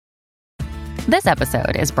This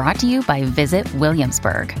episode is brought to you by Visit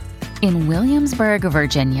Williamsburg. In Williamsburg,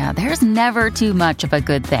 Virginia, there's never too much of a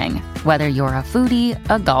good thing. Whether you're a foodie,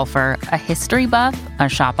 a golfer, a history buff, a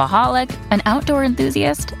shopaholic, an outdoor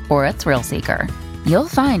enthusiast, or a thrill seeker, you'll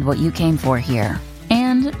find what you came for here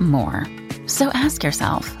and more. So ask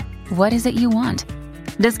yourself, what is it you want?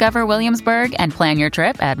 Discover Williamsburg and plan your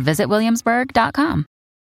trip at visitwilliamsburg.com.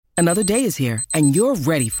 Another day is here, and you're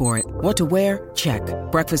ready for it. What to wear? Check.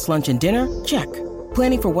 Breakfast, lunch, and dinner? Check.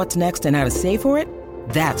 Planning for what's next and how to save for it?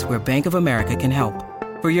 That's where Bank of America can help.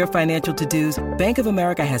 For your financial to-dos, Bank of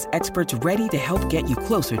America has experts ready to help get you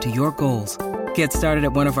closer to your goals. Get started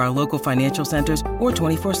at one of our local financial centers or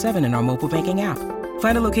 24/7 in our mobile banking app.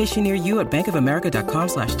 Find a location near you at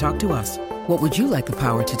bankofamerica.com/talktous. What would you like the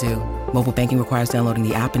power to do? Mobile banking requires downloading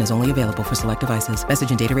the app and is only available for select devices. Message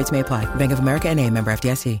and data rates may apply. Bank of America N.A., member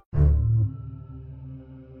FDIC.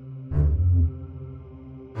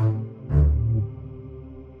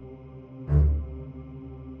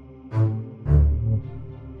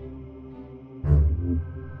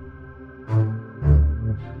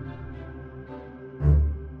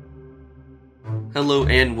 Hello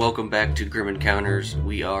and welcome back to Grim Encounters.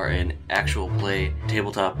 We are an actual play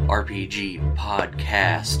tabletop RPG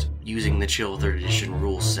podcast using the Chill 3rd Edition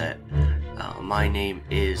rule set. My name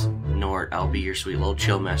is Nort. I'll be your sweet little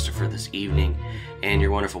chill master for this evening, and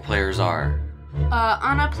your wonderful players are...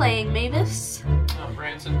 Anna playing Mavis.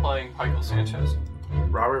 Branson playing Michael Sanchez.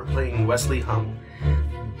 Robert playing Wesley Hum.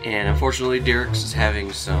 And unfortunately, Derek's is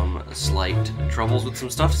having some slight troubles with some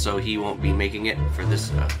stuff, so he won't be making it for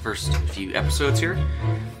this first few episodes here.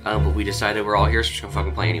 But we decided we're all here, so we're just gonna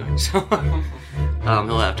fucking play anyway. So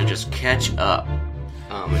he'll have to just catch up.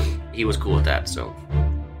 And he was cool with that, so.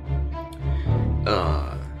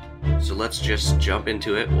 So let's just jump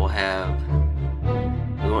into it. We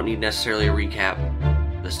won't need necessarily a recap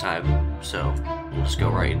this time, so we'll just go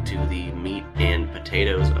right into the meat and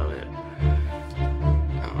potatoes of it.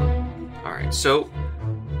 Alright, so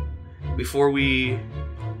before we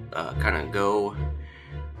kind of go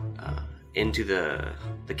into the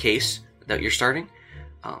case that you're starting,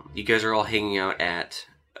 you guys are all hanging out at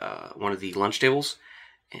one of the lunch tables,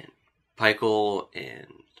 and Pikel and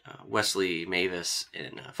Wesley, Mavis,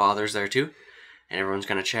 and Father's there too, and everyone's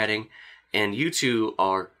kind of chatting, and you two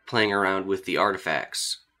are playing around with the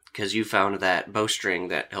artifacts, because you found that bowstring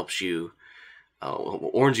that helps you,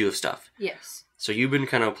 warns you of stuff. Yes. So you've been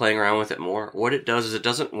kind of playing around with it more. What it does is it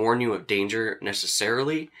doesn't warn you of danger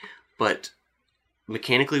necessarily, but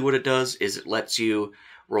mechanically what it does is it lets you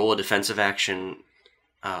roll a defensive action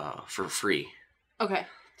for free. Okay.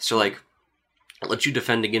 So like, it lets you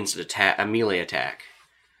defend against a melee attack.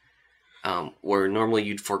 Where normally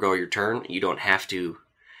you'd forego your turn, you don't have to,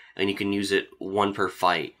 and you can use it one per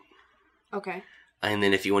fight. Okay. And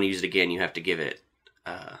then if you want to use it again, you have to give it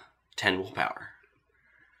 10 willpower.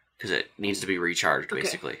 Because it needs to be recharged,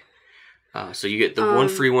 basically. So you get the one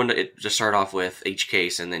free one to start off with each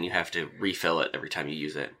case, and then you have to refill it every time you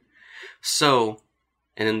use it. So,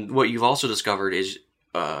 and then what you've also discovered is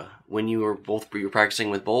when you were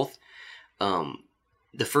practicing with both,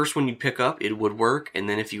 the first one you'd pick up, it would work, and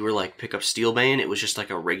then if you were like pick up Steelbane, it was just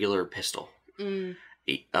like a regular pistol. Mm.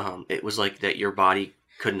 It was like that your body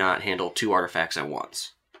could not handle two artifacts at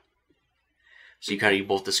once. So you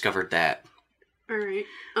both discovered that. Alright.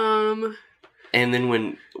 And then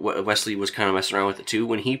when Wesley was kind of messing around with it too,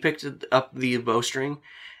 when he picked up the bowstring,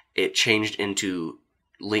 it changed into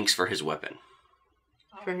links for his weapon.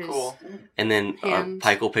 For his cool. And then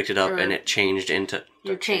Pikel picked it up and it changed into...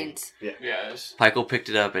 Your chains. Yeah. Yes. Pikel picked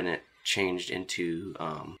it up and it changed into...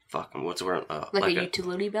 what's the word? Like a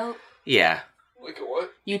utility belt? Yeah. Like a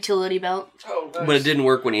what? Utility belt. Oh, nice. But it didn't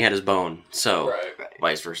work when he had his bone, so Right.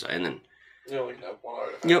 vice versa. And then... You only can have one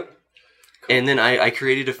artifact. Yep. Cool. And then I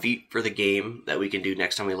created a feat for the game that we can do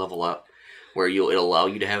next time we level up, where it'll allow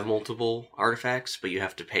you to have multiple artifacts, but you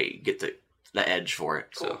have to get the edge for it.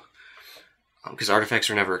 Cool. So, because artifacts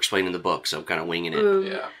are never explained in the book, so I'm kind of winging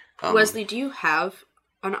it. Yeah. Wesley, do you have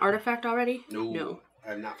an artifact already? No. I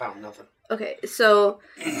have not found nothing. Okay, so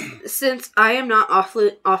since I am not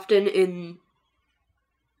often in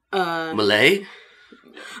Melee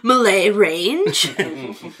range,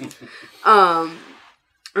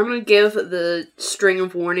 I'm gonna give the string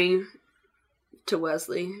of warning to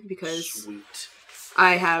Wesley because Sweet.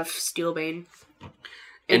 I have Steelbane.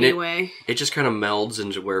 And Anyway, it just kind of melds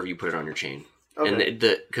into wherever you put it on your chain. Okay. And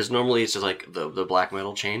because normally it's just like the black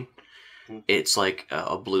metal chain, it's like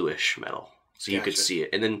a bluish metal, so you could Gotcha. see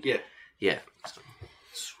it. And then yeah.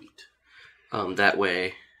 Sweet. That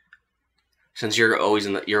way, since you're always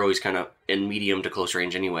kind of in medium to close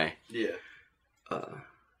range anyway. Yeah.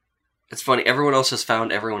 It's funny. Everyone else has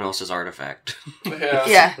found everyone else's artifact, Yeah.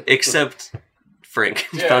 Yeah. except Frank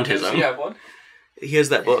Yeah, found his does own. he have one? He has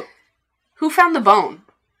that book. Who found the bone?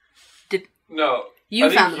 No. You I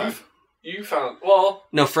think found the bone. You found... Well,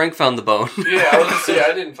 No, Frank found the bone. yeah, I was going to say,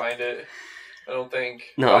 I didn't find it. I don't think.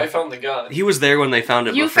 No. Well, I found the gun. He was there when they found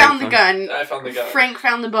it. You but Frank found the gun. I found the gun. Frank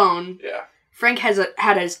found the bone. Yeah. Frank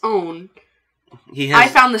had his own. He has. I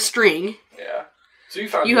found the string. Yeah. So you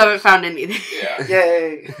found You yours. haven't found anything. Yeah.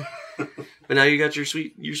 Yay! But now you got your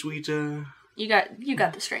sweet. You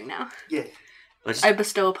got the string now. Yeah. Let's, I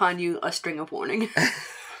bestow upon you a string of warning.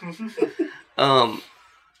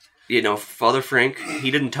 Father Frank.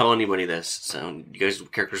 He didn't tell anybody this, so you guys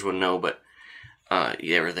characters wouldn't know. But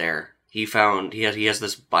they were there. He has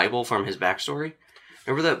this Bible from his backstory.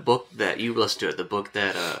 Remember that book that you listened to? The book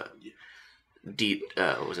that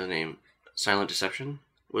what was his name? Silent Deception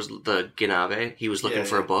was the Ginabe. He was looking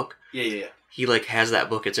for a book. Yeah. He has that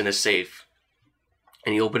book. It's in his safe,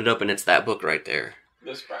 and he opened it up, and it's that book right there.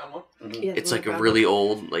 This brown one? Mm-hmm. It's like a really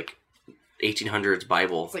old, 1800s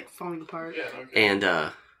Bible. It's like falling apart. Yeah, okay.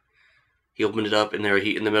 And he opened it up, and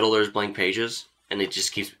in the middle there's blank pages, and it's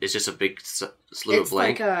just a big slew of It's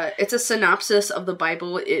blank. it's a synopsis of the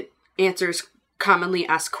Bible. It answers commonly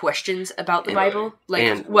asked questions about the Bible.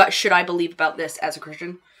 and- What should I believe about this as a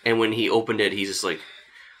Christian? And when he opened it, he's just like,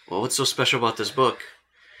 well, what's so special about this book?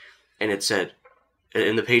 And it said,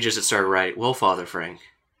 in the pages it started writing, well, Father Frank,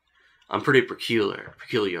 I'm pretty peculiar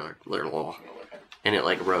law. And it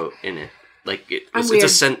wrote in it. It's I'm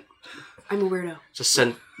a weirdo.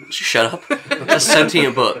 Shut up. It's a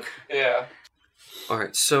sentient book. Yeah.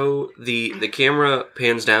 Alright, so the camera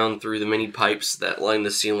pans down through the many pipes that line the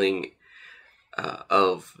ceiling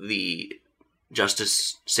of the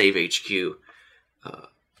Justice Save HQ.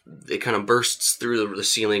 It kind of bursts through the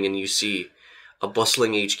ceiling, and you see a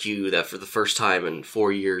bustling HQ that for the first time in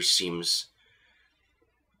 4 years seems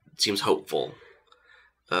hopeful.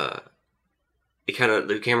 The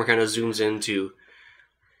camera kind of zooms into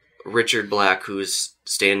Richard Black, who's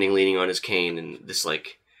standing leaning on his cane, and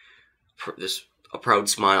a proud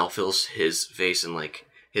smile fills his face, and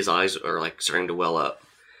his eyes are starting to well up.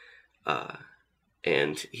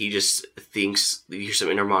 And he just thinks, you hear some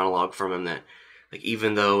inner monologue from him that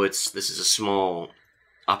even though this is a small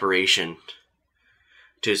operation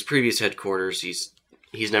to his previous headquarters, he's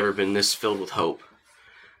never been this filled with hope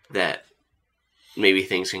that maybe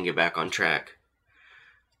things can get back on track.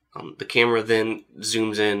 The camera then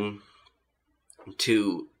zooms in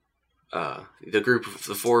to the group of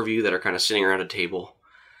the four of you that are kind of sitting around a table,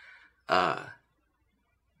 kind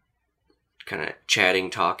of chatting,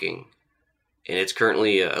 talking. And it's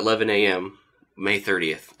currently 11 a.m., May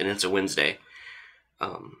 30th, and it's a Wednesday.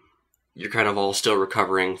 You're kind of all still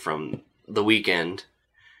recovering from the weekend,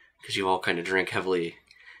 because you all kind of drank heavily,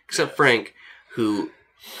 except Frank, who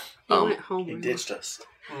He went home. He ditched us.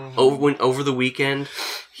 over the weekend,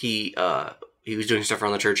 he was doing stuff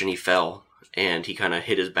around the church and he fell, and he kind of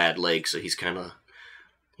hit his bad leg, so he's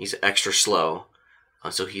extra slow.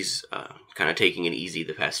 So he's kind of taking it easy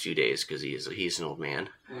the past few days because he's an old man.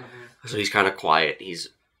 Mm-hmm. So he's kind of quiet. He's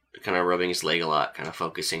kind of rubbing his leg a lot, kind of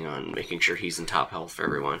focusing on making sure he's in top health for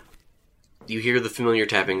everyone. You hear the familiar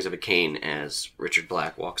tappings of a cane as Richard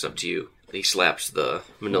Black walks up to you. He slaps the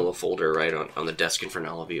manila folder right on the desk in front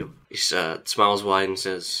of all of you. He smiles wide and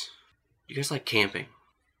says, "You guys like camping?"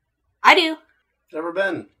 I do. Never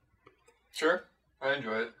been. Sure. I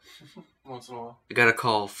enjoy it. Once in a while. I got a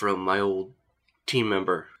call from my old team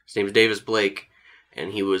member. His name is Davis Blake,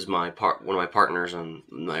 and he was one of my partners on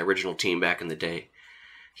my original team back in the day.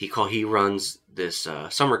 He runs this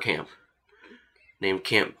summer camp named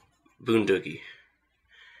Camp Boondoogie,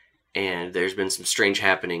 and there's been some strange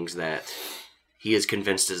happenings that he is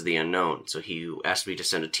convinced is the unknown. So he asked me to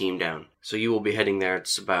send a team down. So you will be heading there.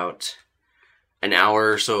 It's about an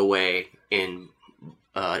hour or so away in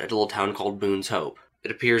a little town called Boone's Hope. It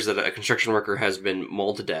appears that a construction worker has been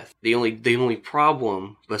mauled to death. The only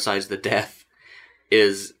problem, besides the death,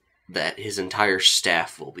 is that his entire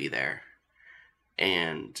staff will be there.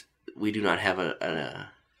 And we do not have an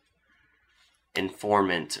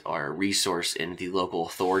informant or a resource in the local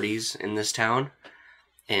authorities in this town.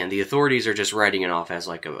 And the authorities are just writing it off as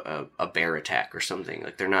a bear attack or something.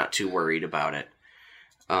 They're not too worried about it.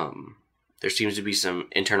 There seems to be some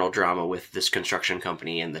internal drama with this construction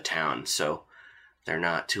company in the town, so they're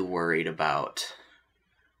not too worried about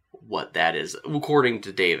what that is, according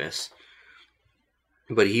to Davis.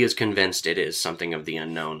 But he is convinced it is something of the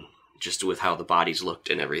unknown, just with how the bodies looked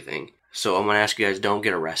and everything. So I'm going to ask you guys, don't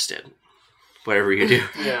get arrested. Whatever you do.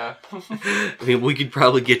 Yeah. I mean, we could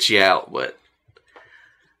probably get you out, but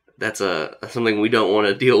that's something we don't want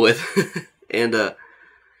to deal with. And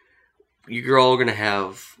you're all going to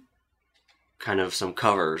have kind of some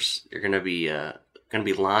covers. You're going to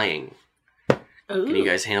be lying. Ooh. Can you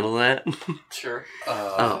guys handle that? Sure.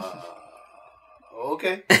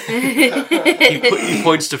 Okay. He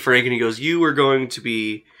points to Frank and he goes, "You are going to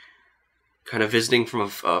be kind of visiting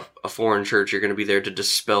from a foreign church. You're going to be there to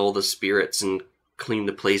dispel the spirits and clean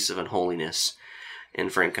the place of unholiness."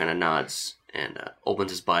 And Frank kind of nods and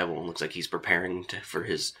opens his Bible and looks like he's preparing for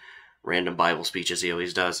his random Bible speech as he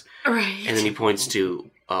always does. Right. And then he points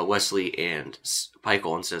to Wesley and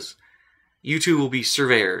Pikel and says, "You two will be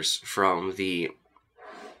surveyors from the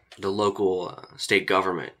local state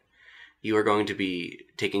government. You are going to be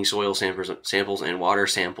taking soil samples and water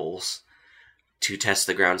samples to test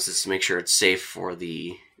the grounds to make sure it's safe for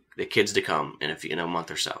the kids to come in a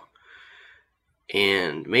month or so.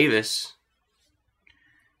 And Mavis,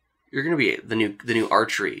 you're going to be the new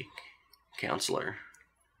archery counselor."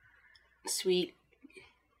 Sweet.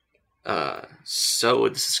 So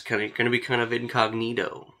this is going to be kind of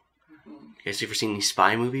incognito. You guys ever seen any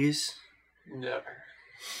spy movies? Never.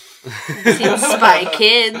 Seen Spy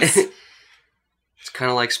Kids. It's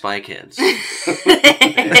kind of like Spy Kids.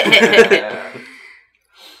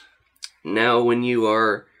 Now, when you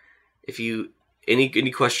are, if you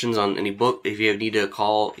any questions on any book, if you need to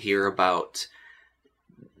call here about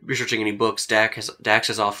researching any books, Dax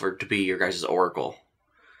has offered to be your guys' oracle.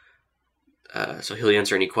 So he'll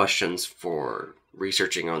answer any questions for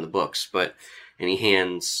researching on the books. But any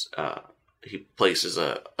hands, he places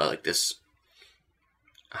like this.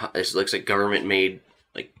 This looks like government made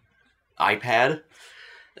like iPad,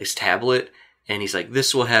 this tablet, and he's like,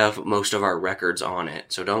 "This will have most of our records on it,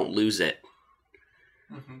 so don't lose it."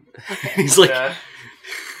 Mm-hmm. He's like, Yeah.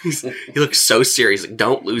 he looks so serious. Like,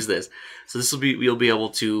 "Don't lose this." So you'll be able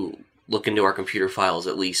to look into our computer files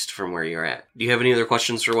at least from where you're at. Do you have any other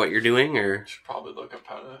questions for what you're doing, or? I should probably look up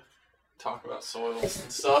how to talk about soils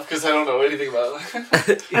and stuff because I don't know anything about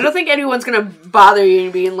it. I don't think anyone's gonna bother you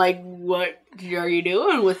and being like, "What are you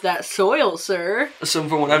doing with that soil, sir?" So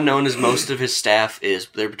from what I've known is most of his staff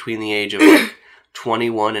they're between the age of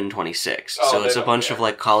 21 and 26. Oh, So it's they a don't bunch care. of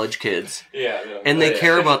like college kids. Yeah. And they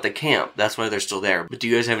care about the camp. That's why they're still there. But do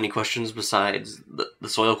you guys have any questions besides the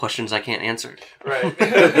soil questions I can't answer? Right.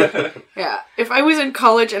 Yeah. If I was in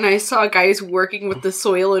college and I saw guys working with the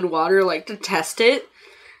soil and water, like, to test it,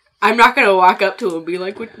 I'm not gonna walk up to him and be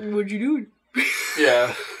like, what'd you do?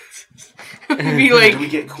 Yeah. Be like, Do we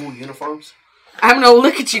get cool uniforms? I'm gonna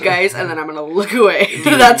look at you guys and then I'm gonna look away.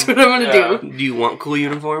 That's what I'm gonna Yeah. do. Do you want cool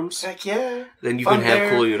uniforms? Heck yeah. Then you If can I'm have there,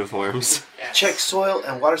 cool uniforms. Check soil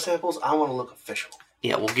and water samples. I want to look official.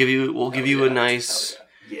 Yeah, we'll give you a nice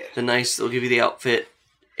Yeah. they'll give you the outfit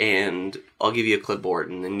and I'll give you a clipboard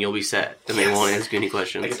and then you'll be set. And they Yes. won't ask you any I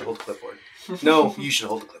questions. get to hold the clipboard. No, you should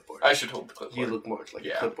hold the clipboard. I should hold the clipboard. You look more like a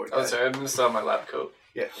Yeah. clipboard I'm guy. sorry, I'm gonna sell my lab coat.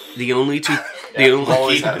 Yeah. The only two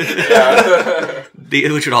Always have it.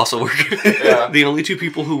 Yeah. which would also work. Yeah. The only two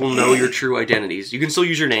people who will know your true identities. You can still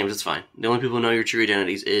use your names, it's fine. The only people who know your true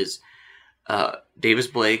identities is Davis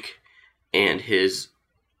Blake and his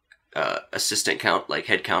assistant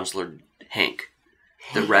head counselor Hank.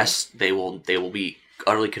 The rest they will be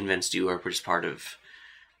utterly convinced you are just part of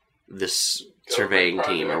this surveying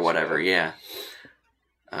team or project, whatever. Yeah.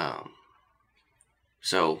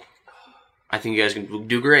 So I think you guys can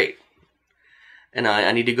do great. And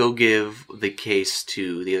I need to go give the case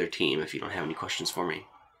to the other team if you don't have any questions for me.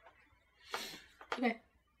 Okay.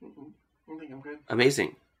 I think I'm good.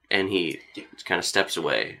 Amazing. And he kind of steps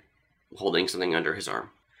away, holding something under his arm.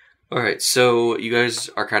 Alright, so you guys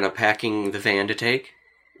are kind of packing the van to take.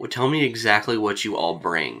 Well, tell me exactly what you all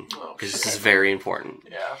bring, Oh, because this is very important.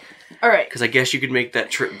 Yeah. Alright. Because I guess you could make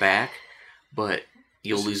that trip back, but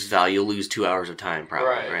you'll lose value. You'll lose 2 hours of time, probably,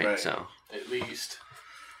 right? Right. So, At least.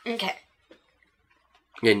 Okay.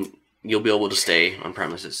 and you'll be able to stay on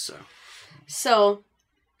premises. So,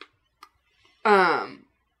 I'm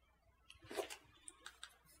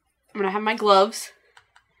gonna have my gloves.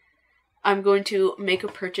 I'm going to make a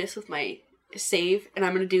purchase with my save, and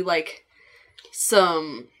I'm gonna do, like,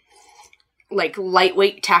 some, like,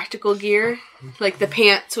 lightweight tactical gear. Like, the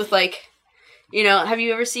pants with, like, you know, have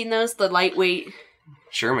you ever seen those? The lightweight,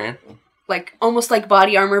 sure, man. like, almost like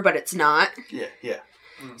body armor, but it's not. Yeah, yeah.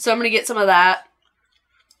 So I'm gonna get some of that.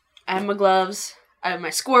 I have my gloves. I have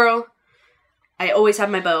my squirrel. I always have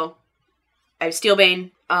my bow. I have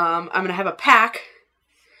Steelbane. I'm gonna have a pack.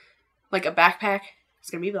 Like a backpack.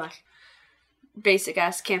 It's gonna be black. Basic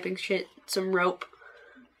ass camping shit. Some rope.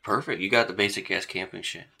 Perfect. You got the basic ass camping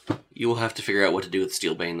shit. You will have to figure out what to do with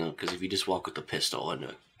Steelbane though, because if you just walk with the pistol, I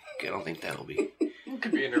don't think that'll be. It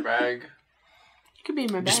could be in her bag. It could be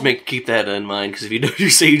in my bag. Just keep that in mind, because if you don't, you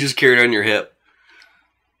say you just carry it on your hip.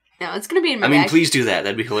 No, it's gonna be in my I bag. mean, please do that.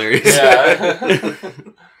 That'd be hilarious. Yeah.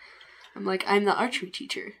 I'm like, I'm the archery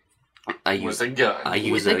teacher. I With use a gun. I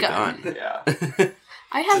use With a a gun. gun. Yeah.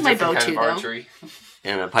 I have It's a my different bow kind too, of though. archery.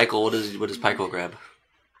 And a pike. What does pike grab?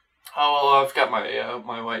 Oh, well, I've got my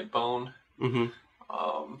my white bone. Mm-hmm.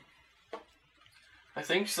 I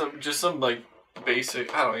think some like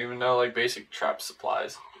basic. I don't even know, like basic trap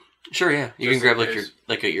supplies. Sure, yeah. You Just can grab in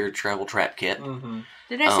like case. your travel trap kit. Mm-hmm.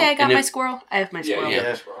 Did I say I got and my if- squirrel? I have my Yeah, squirrel.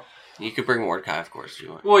 yeah. bro. You could bring Mordecai, of course, if you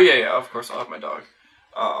want. Well, yeah, of course I'll have my dog.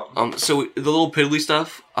 So the little piddly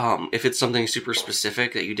stuff, if it's something super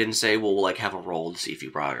specific that you didn't say, we'll like have a roll to see if you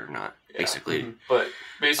brought it or not. Yeah. Basically, But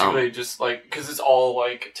basically, just like because it's all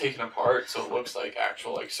like taken apart, so it looks like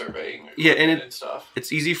actual like surveying. Yeah, and equipment stuff.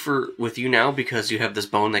 it's easy with you now because you have this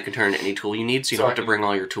bone that can turn into any tool you need, so you So don't I have to can- bring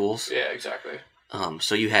all your tools. Yeah, exactly.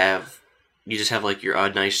 So you just have like your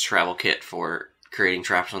nice travel kit for creating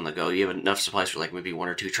traps on the go. You have enough supplies for like maybe 1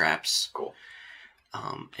 or 2 traps. Cool.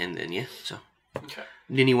 And then so Okay.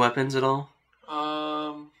 any weapons at all?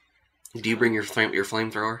 Do Do you bring your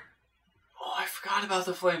flamethrower? Oh, I forgot about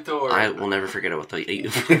the flamethrower. I will never forget about the I I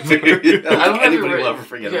don't don't have it anybody will written. ever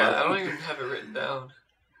forget Yeah, about I it. don't even have it written down.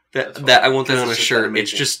 that I want that Because on a it's just shirt. that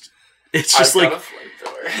It's amazing. just I've like got a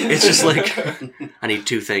flamethrower. it's just like I need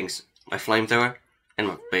 2 things: my flamethrower and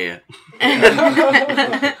my beer.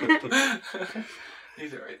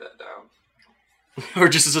 Need to write that down. Or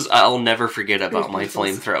just says, "I'll never forget about my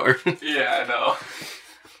flamethrower." Yeah, I know.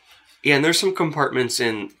 Yeah, and there's some compartments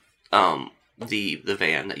in the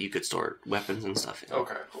van that you could store weapons and stuff in.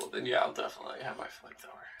 Okay, cool. Then yeah, I'll definitely have my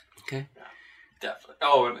flamethrower. Okay, Definitely.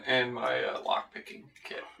 Oh, and my lock picking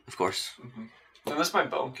kit. of course. Unless my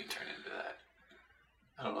bone can turn into that.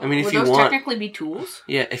 I don't know. I mean, if Would you those want, technically be tools?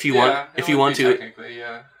 yeah, if you Yeah, want, it if you would want be to, technically,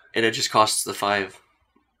 yeah. and it just costs the 5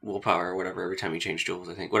 willpower or whatever every time you change tools.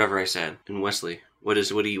 I think whatever I said. And Wesley, what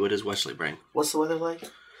does Wesley bring? What's the weather like?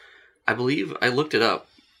 I believe I looked it up.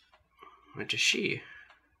 What does she?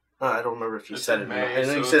 I don't remember if you It's said in it. May, I know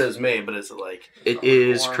so you said it was May, but is it like... It Oh,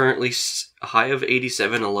 is warm. currently a high of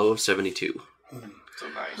 87, a low of 72. So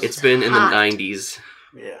nice. It's been in the hot. 90s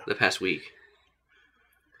Yeah. the past week.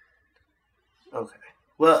 Okay.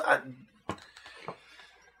 Well,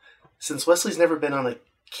 since Wesley's never been on a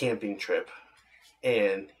camping trip,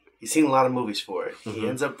 and he's seen a lot of movies for it, he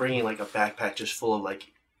ends up bringing like a backpack just full of like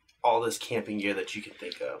all this camping gear that you can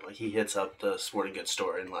think of. Like he hits up the sporting goods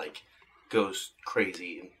store and like goes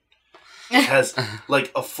crazy and has like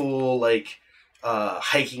a full like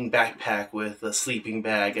hiking backpack with a sleeping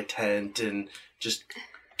bag, a tent, and just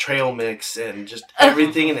trail mix and just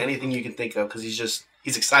everything and anything you can think of because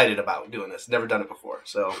he's excited about doing this. Never done it before,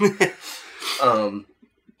 so.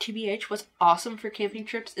 TBH, what's awesome for camping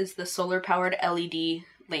trips is the solar-powered LED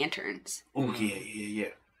lanterns. Oh yeah.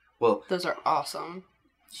 Well, Those are awesome.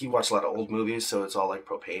 he watched a lot of old movies, so it's all like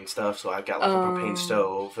propane stuff. So I've got like a propane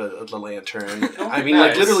stove, the lantern. I mean,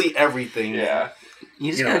 like Nice. literally everything. Yeah. You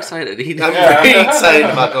just You got know, excited. I'm very excited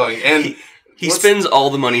about going, and He what's- spends all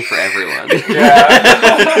the money for everyone.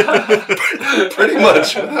 Yeah. pretty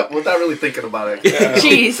much without really thinking about it.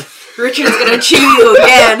 Jeez, Richard's gonna chew you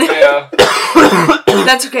again. Yeah.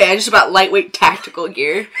 That's okay, I just bought lightweight tactical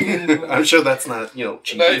gear. I'm sure that's not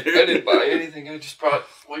cheap. I didn't buy anything. I just brought,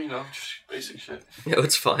 just basic shit. No,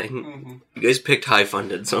 it's fine. You guys picked high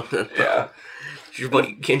funded, so Yeah. you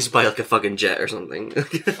can't just buy like a fucking jet or something.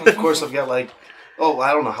 Of course, I've got like,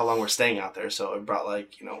 I don't know how long we're staying out there, so I brought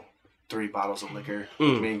like 3 bottles of liquor. I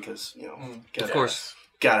mean, because Of course.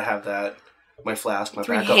 gotta have that. My flask, my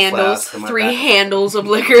 3 backup handles, flask, and my 3 backup- handles of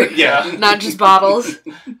liquor. Yeah. Not just bottles.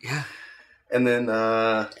 Yeah. And then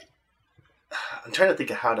I'm trying to think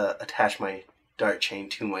of how to attach my dart chain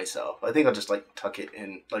to myself. I think I'll just like tuck it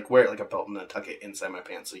in, like wear it like a belt and then tuck it inside my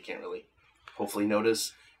pants so you can't really, hopefully,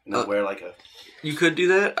 notice. And then wear like a. You could do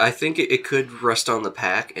that. I think it could rest on the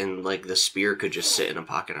pack, and like the spear could just sit in a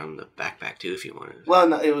pocket on the backpack too, if you wanted. Well,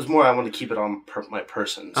 no, it was more I want to keep it on my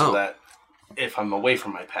person so Oh. that if I'm away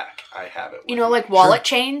from my pack, I have it. You know, like wallet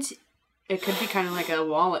chains? It could be kind of like a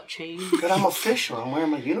wallet chain. But I'm official. I'm wearing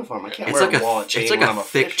my uniform. I can't It's wear like a wallet chain. it's like when a I'm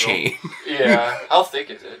thick official. chain. Yeah. How thick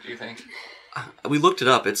is it, do you think? We looked it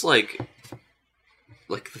up. It's like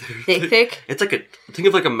Thick? It's like think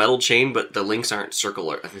of like a metal chain, but the links aren't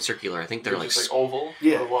circular. I think they're like. Just like oval?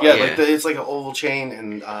 Yeah, Or what? yeah, Yeah. like it's like an oval chain,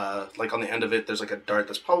 and like on the end of it, there's like a dart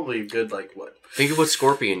that's probably a good like what? Think of what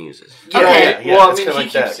Scorpion uses. Yeah, Okay. yeah, Well, I it's mean, kinda he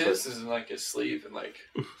like keeps that. his in like his sleeve and like,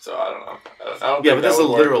 so I don't know. I don't Yeah, think but this is that a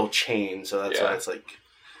would work. literal chain, so that's why Yeah. it's like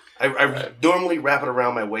I Right. normally wrap it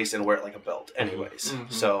around my waist and wear it like a belt, anyways.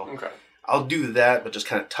 Mhm. So Okay. I'll do that, but just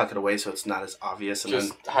kind of tuck it away so it's not as obvious, and Just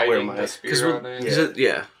then wear hiding my the spear on it.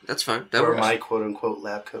 Yeah, that's fine. That wear works. my quote unquote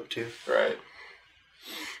lab coat too. Right.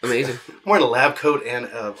 Amazing. I'm wearing a lab coat and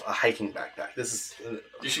a hiking backpack. This is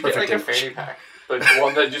You should get like a perfect fanny pack. Like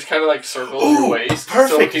one that just kind of like circles Ooh, your waist. perfect,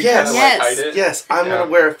 So it can yes. kind of Yes. like hide it. Yes, I'm Yeah.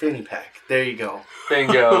 gonna wear a fanny pack. There you go.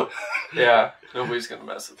 Bingo. Yeah. Nobody's gonna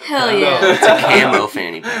mess with it. Hell No, yeah. It's a camo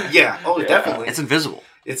fanny pack. Yeah. Oh, Yeah. definitely. It's invisible.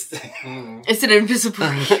 It's Mm. It's an invisible.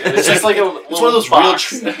 It's just like a little it's one of those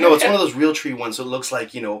box. real tree. No, it's one of those real tree ones. So it looks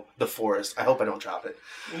like the forest. I hope I don't drop it.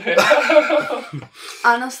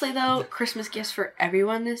 Honestly, though, Christmas gifts for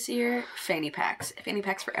everyone this year: fanny packs. Fanny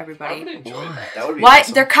packs for I everybody. would enjoy that. That would be Why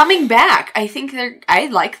awesome. they're coming back? I think I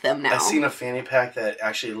like them now. I've seen a fanny pack that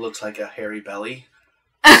actually looks like a hairy belly.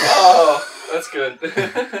 Oh, that's good.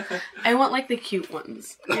 I want like the cute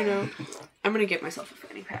ones. I'm gonna get myself a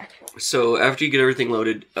fanny pack. So after you get everything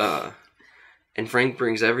loaded, and Frank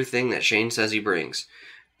brings everything that Shane says he brings,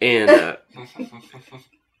 and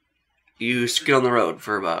you get on the road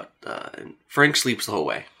for about. And Frank sleeps the whole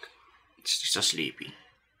way. It's just so sleepy.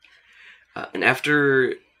 And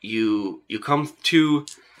after you come to,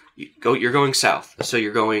 you're going south, so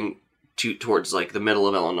you're going towards like the middle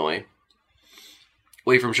of Illinois,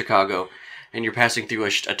 away from Chicago, and you're passing through a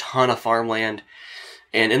ton of farmland.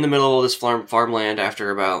 And in the middle of this farmland,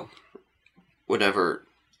 after about whatever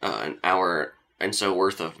an hour and so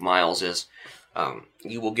worth of miles is,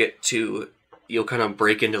 you'll kind of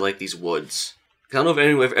break into like these woods. I don't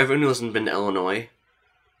know if anyone hasn't been to Illinois.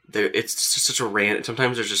 It's just such a random.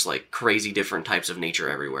 Sometimes there's just like crazy different types of nature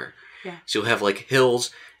everywhere. Yeah. So you'll have like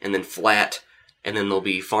hills and then flat, and then there'll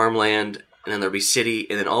be farmland, and then there'll be city,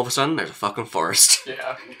 and then all of a sudden there's a fucking forest.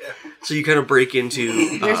 Yeah. So you kind of break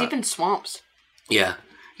into. There's even swamps. Yeah.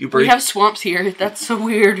 We have swamps here. That's so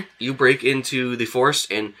weird. You break into the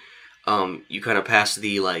forest, and you kind of pass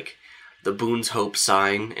the Boone's Hope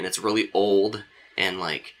sign, and it's really old, and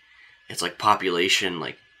like it's like population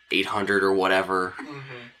like 800 or whatever,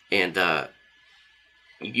 and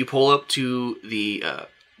you pull up to the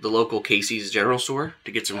local Casey's General Store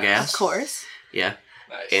to get some gas. Of course. Yeah,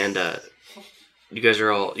 Nice. and you guys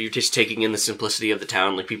you're just taking in the simplicity of the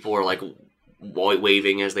town. Like people are like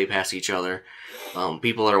waving as they pass each other.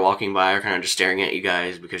 People that are walking by are kind of just staring at you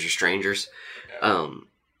guys because you're strangers. Yeah.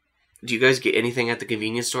 Do you guys get anything at the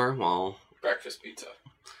convenience store? Well, Breakfast pizza.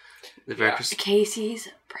 the breakfast. Casey's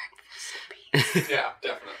breakfast. Yeah,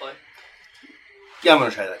 definitely. Yeah, I'm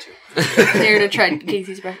gonna try that too. There to try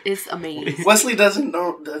Casey's breakfast. It's amazing. Wesley doesn't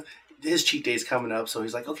know his cheat day's coming up, so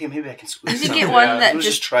he's like, okay, maybe I can squeeze You should something. get one Yeah. that Let's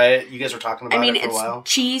just. just try it. You guys were talking about it for a It's while.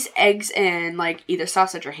 cheese, eggs, and like either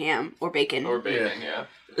sausage or ham or bacon. Or bacon, yeah.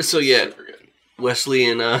 So yeah, Super good. Wesley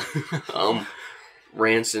and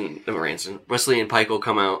Wesley and Pike will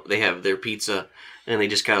come out. They have their pizza, and they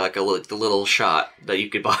just got like the little shot that you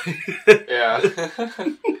could buy. Yeah.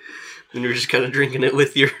 And you're just kind of drinking it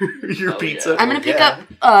with your Hell pizza. yeah. I'm gonna pick Yeah.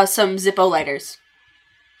 up some Zippo lighters.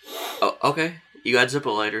 Oh, okay. You got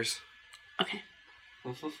Zippo lighters. Okay.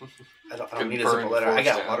 I don't Can need a burn zipper letter. I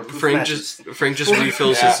got force waterproof Frank matches. just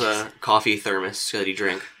refills Yeah. his coffee thermos that he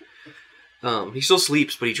drank. He still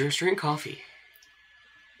sleeps, but he drinks coffee.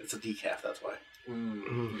 It's a decaf, that's why.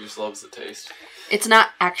 He just loves the taste. It's not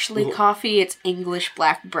actually Well- coffee. It's English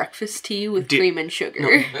black breakfast tea with Di- cream and sugar. No.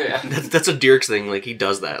 Yeah. That's a Dirk's thing. Like he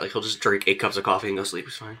does that. Like he'll just drink 8 cups of coffee and go sleep.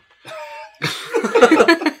 It's fine.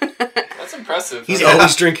 That's impressive. He's Yeah.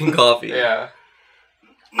 always drinking coffee. Yeah.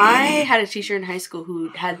 I had a teacher in high school who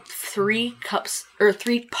had 3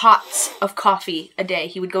 pots of coffee a day.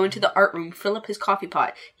 He would go into the art room, fill up his coffee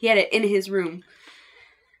pot. He had it in his room.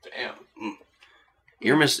 Damn.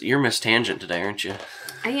 You're Miss Tangent today, aren't you?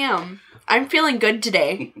 I am. I'm feeling good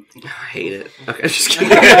today. I hate it. Okay, just kidding.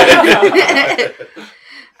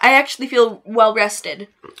 I actually feel well rested.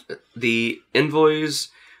 The envoys.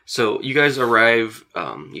 So you guys arrive.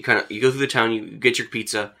 You go through the town. You get your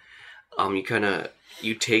pizza.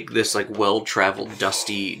 You take this like well-traveled,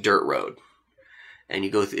 dusty dirt road, and you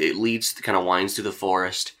go through. It kind of winds through the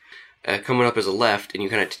forest. Coming up is a left, and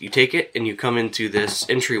you take it, and you come into this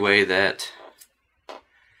entryway that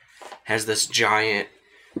has this giant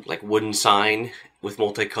like wooden sign with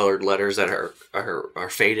multicolored letters that are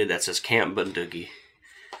faded that says Camp Bundugi.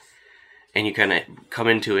 And you kind of come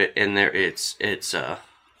into it, and there it's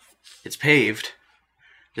paved.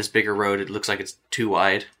 This bigger road, it looks like it's too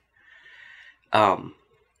wide.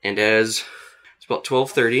 And as it's about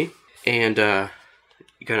 12:30, and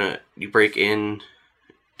you break in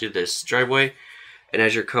to this driveway, and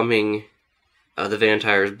as you're coming, the van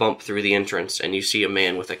tires bump through the entrance, and you see a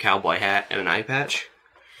man with a cowboy hat and an eye patch.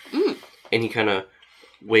 And he kind of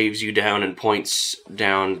waves you down and points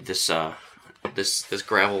down this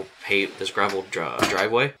gravel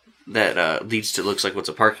driveway that leads to looks like what's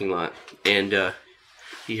a parking lot, and you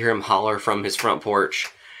hear him holler from his front porch,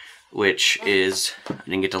 which is, I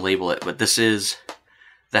didn't get to label it, but this is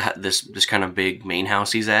this kind of big main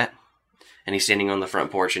house he's at, and he's standing on the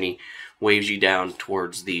front porch and he waves you down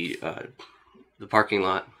towards the parking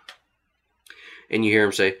lot, and you hear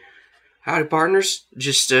him say, "Howdy, partners.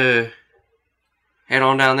 Just head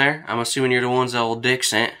on down there. I'm assuming you're the ones that old Dick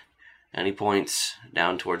sent." And he points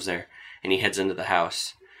down towards there, and he heads into the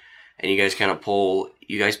house. And you guys kind of pull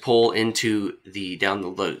into down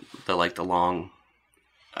the long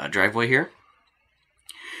driveway here,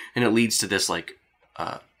 and it leads to this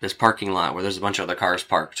this parking lot where there's a bunch of other cars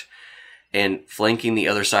parked. And flanking the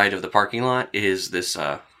other side of the parking lot is this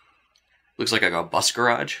looks like a bus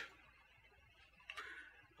garage,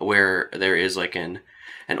 where there is like an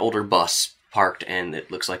older bus parked, and it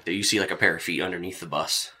looks like you see like a pair of feet underneath the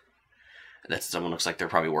bus. That someone looks like they're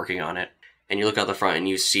probably working on it. And you look out the front and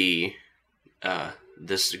you see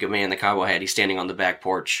this man in the cowboy hat. He's standing on the back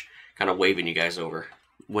porch, kind of waving you guys over.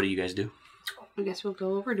 What do you guys do? I guess we'll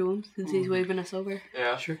go over to him since he's waving us over.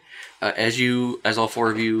 Yeah. Sure. As all four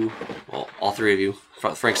of you, well, all three of you,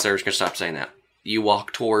 Frank's there, just gonna stop saying that. You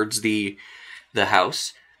walk towards the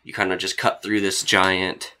house. You kind of just cut through this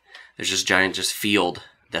giant field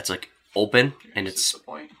that's like open, and it's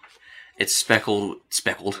speckled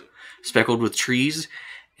with trees.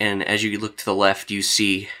 And as you look to the left, you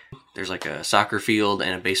see there's like a soccer field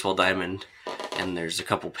and a baseball diamond, and there's a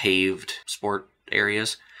couple paved sport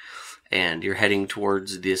areas. And you're heading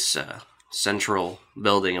towards this central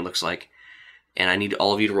building, it looks like. And I need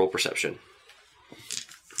all of you to roll perception.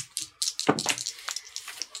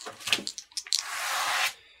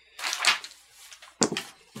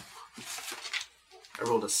 I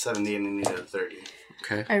rolled a 70 and I needed a 30.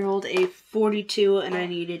 Okay. I rolled a 42 and I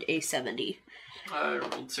needed a 70. I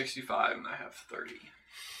rolled 65 and I have 30.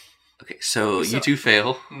 Okay, so you two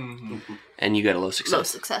fail, and you got a low success. Low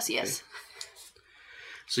success, yes. Okay.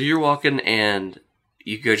 So you're walking, and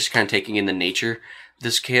you go just kind of taking in the nature.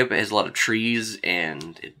 This camp has a lot of trees,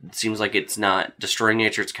 and it seems like it's not destroying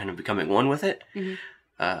nature. It's kind of becoming one with it,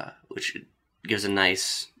 which gives a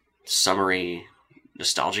nice, summery,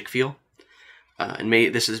 nostalgic feel. And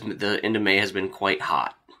the end of May has been quite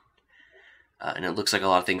hot, and it looks like a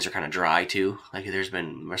lot of things are kind of dry too. Like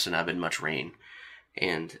must have not been much rain,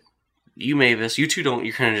 and you, Mavis, you two don't.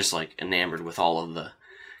 You're kind of just like enamored with all of the.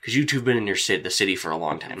 Because you two have been in the city for a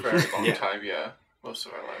long time. For a long time, yeah. Most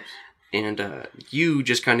of our lives. And you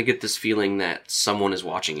just kind of get this feeling that someone is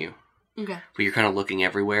watching you. Okay. But you're kind of looking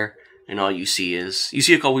everywhere, and all you see is... You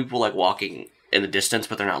see a couple people like walking in the distance,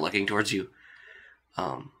 but they're not looking towards you.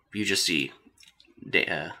 You just see...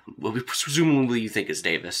 what we presumably you think is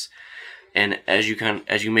Davis. And as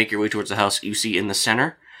you make your way towards the house, you see in the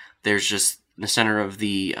center, there's just... In the center of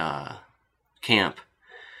the camp...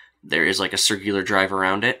 There is like a circular drive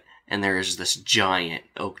around it, and there is this giant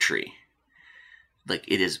oak tree. Like,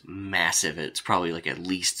 it is massive. It's probably like at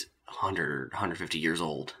least 100 or 150 years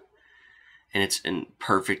old. And it's in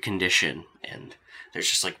perfect condition, and there's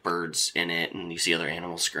just like birds in it, and you see other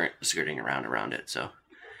animals skirting around it. So,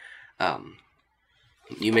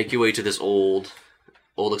 you make your way to this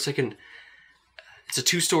looks like it's a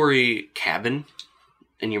 2-story cabin,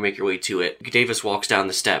 and you make your way to it. Davis walks down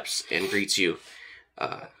the steps and greets you.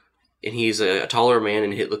 And he's a taller man,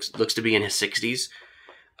 and he looks to be in his 60s.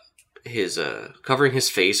 His covering his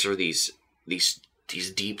face are these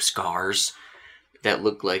deep scars that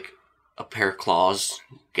look like a pair of claws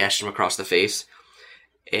gashed him across the face,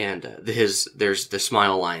 and there's the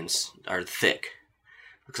smile lines are thick.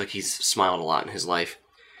 Looks like he's smiled a lot in his life.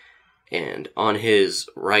 And on his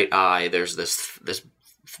right eye, there's this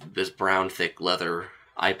brown thick leather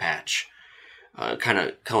eye patch, kind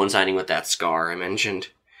of coinciding with that scar I mentioned.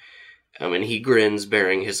 And he grins,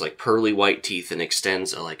 baring his like pearly white teeth, and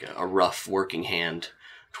extends a rough working hand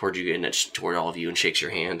toward you and toward all of you, and shakes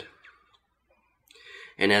your hand.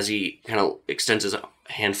 And as he kind of extends his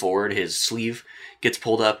hand forward, his sleeve gets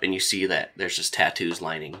pulled up, and you see that there's just tattoos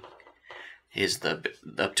lining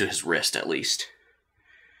up to his wrist at least.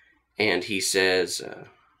 And he says,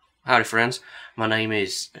 "Howdy, friends. My name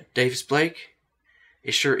is Davis Blake.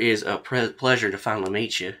 It sure is a pleasure to finally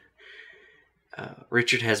meet you.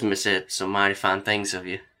 Richard has me said some mighty fine things of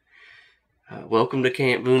you. Welcome to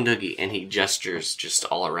Camp Boondoggie," and he gestures just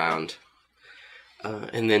all around.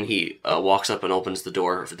 And then he walks up and opens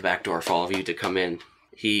the back door for all of you to come in.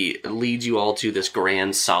 He leads you all to this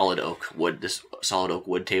grand solid oak wood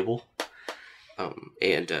table,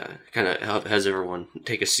 and kind of has everyone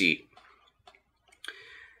take a seat.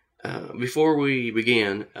 Before we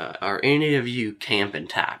begin, are any of you camping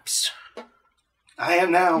types? I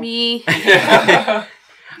am now. Me. I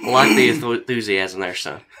like the enthusiasm there,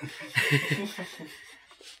 son.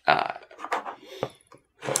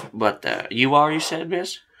 But you are, you said,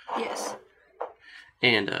 miss? Yes.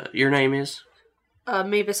 And your name is?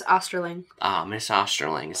 Mavis Osterling. Miss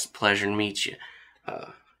Osterling. It's a pleasure to meet you.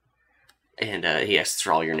 And he asks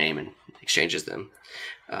for all your name and exchanges them.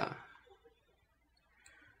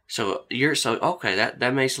 Okay,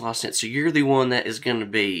 that makes a lot of sense. So you're the one that is going to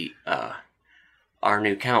be our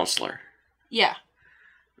new counselor. Yeah.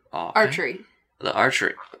 Okay. Archery. The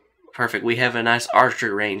archery. Perfect. We have a nice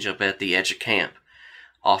archery range up at the edge of camp,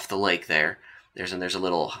 off the lake there. There's a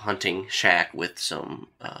little hunting shack with some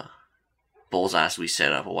bullseyes we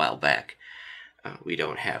set up a while back. We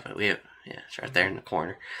don't have it. It's right there in the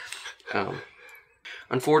corner.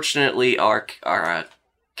 Unfortunately, our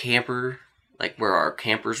camper, like where our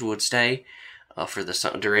campers would stay for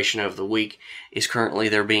the duration of the week, is currently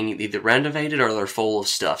they're being either renovated or they're full of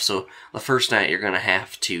stuff. So the first night you're going to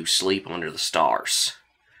have to sleep under the stars.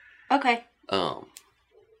 Okay.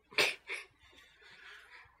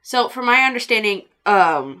 So, from my understanding,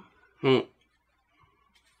 the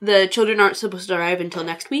children aren't supposed to arrive until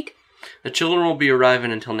next week? The children will be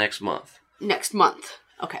arriving until next month. Next month.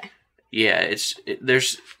 Okay. Yeah, most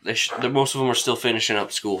of them are still finishing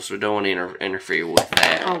up school, so don't want to interfere with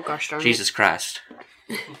that. Oh, gosh darn it. Jesus Christ.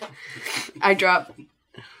 I drop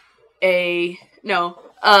Arrowhead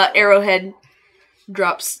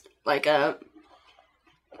drops like a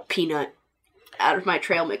peanut out of my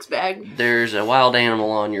trail mix bag. There's a wild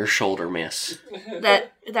animal on your shoulder, miss.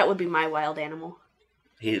 That would be my wild animal.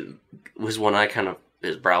 He was one eye kind of,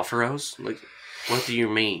 his brow furrows. Like, what do you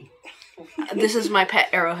mean? This is my pet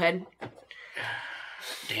Arrowhead.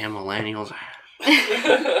 Damn millennials.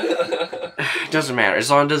 Doesn't matter.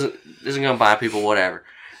 As long as it doesn't gonna buy people, whatever.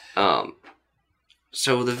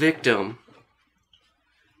 So the victim's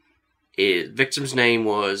name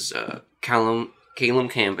was Callum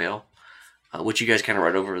Campbell, which you guys kind of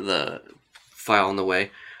read over the file on the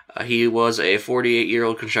way. He was a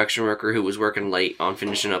 48-year-old construction worker who was working late on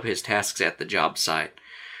finishing up his tasks at the job site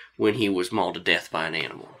when he was mauled to death by an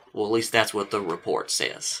animal. Well, at least that's what the report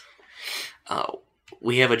says.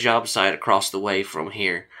 We have a job site across the way from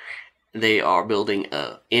here. They are building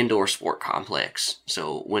an indoor sport complex.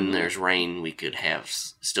 So when there's rain, we could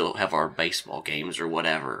still have our baseball games or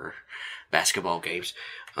whatever, basketball games.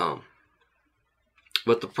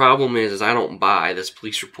 But the problem is I don't buy this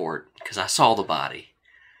police report because I saw the body.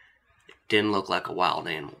 It didn't look like a wild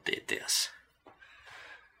animal did this.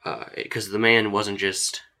 Because the man wasn't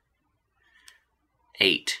just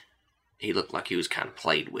ate. He looked like he was kind of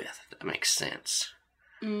played with. If that makes sense.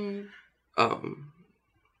 And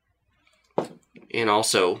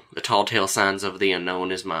also, the tall tale signs of the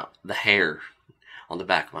unknown is the hair on the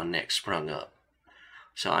back of my neck sprung up.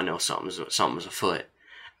 So I know something's afoot.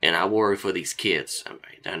 And I worry for these kids.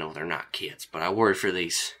 I know they're not kids, but I worry for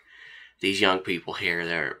these young people here.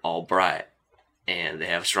 They're all bright, and they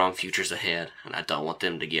have strong futures ahead, and I don't want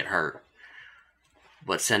them to get hurt.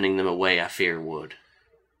 But sending them away, I fear, would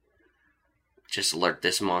just alert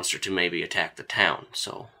this monster to maybe attack the town.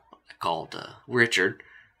 So I called Richard.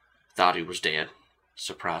 Thought he was dead.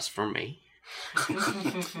 Surprise for me.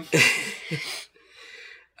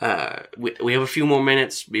 We have a few more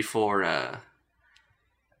minutes before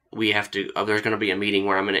we have to. There's going to be a meeting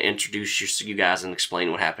where I'm going to introduce you guys and explain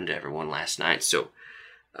what happened to everyone last night. So,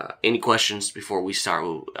 any questions before we start?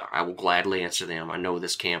 I will gladly answer them. I know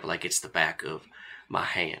this camp like it's the back of my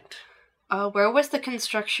hand. Where was the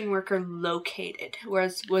construction worker located? Where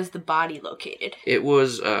was the body located? It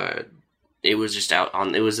was just out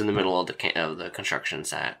on. It was in the middle of the construction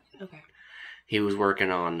site. Okay. He was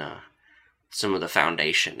working on some of the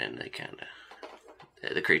foundation, and the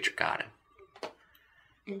creature got him.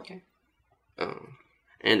 Okay.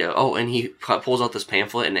 And he pulls out this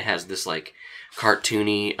pamphlet, and it has this like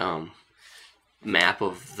cartoony map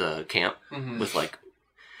of the camp with like,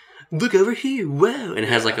 look over here, wow, and it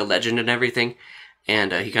has like a legend and everything.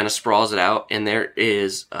 And he kind of sprawls it out, and there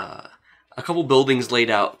is a couple buildings laid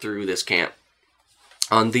out through this camp.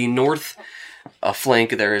 On the north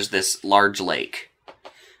flank, there is this large lake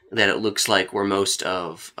that it looks like where most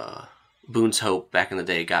of Boone's Hope back in the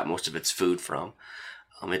day got most of its food from.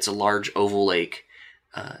 It's a large oval lake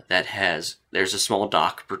there's a small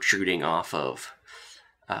dock protruding off of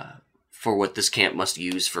for what this camp must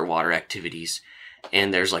use for water activities.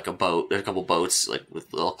 And there's like there's a couple boats like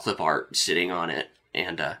with little clip art sitting on it.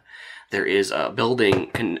 And there is a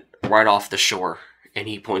building right off the shore. And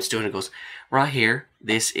he points to it and goes, right here,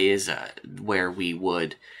 this is where we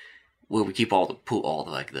would where we keep all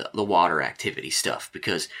the water activity stuff,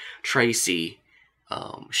 because Tracy,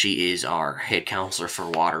 she is our head counselor for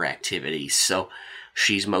water activities, so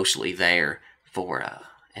she's mostly there for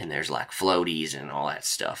and there's like floaties and all that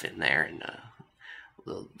stuff in there, and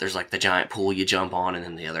there's like the giant pool you jump on, and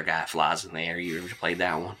then the other guy flies in the air. You ever played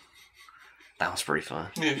that one? That was pretty fun.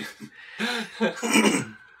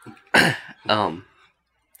 And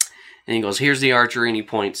he goes, here's the archery, and he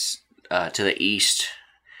points to the east.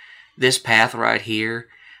 This path right here,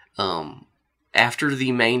 after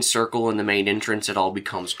the main circle and the main entrance, it all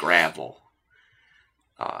becomes gravel.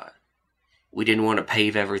 We didn't want to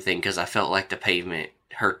pave everything because I felt like the pavement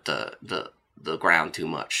hurt the ground too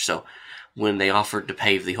much. So when they offered to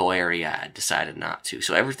pave the whole area, I decided not to.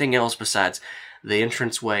 So everything else besides the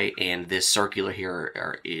entranceway and this circular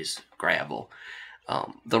here is gravel.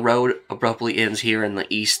 The road abruptly ends here in the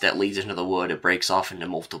east that leads into the wood. It breaks off into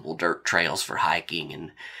multiple dirt trails for hiking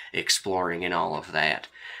and exploring and all of that.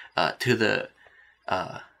 To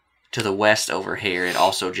the west over here, it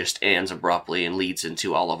also just ends abruptly and leads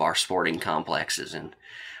into all of our sporting complexes and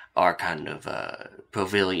our kind of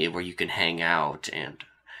pavilion where you can hang out and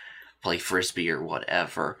play frisbee or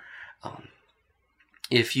whatever.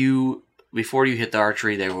 Before you hit the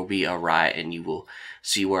archery, there will be a right, and you will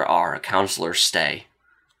see where our counselors stay.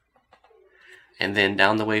 And then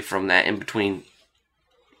down the way from that, in between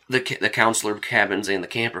the counselor cabins and the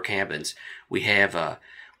camper cabins, we have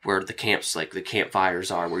where the camps, like the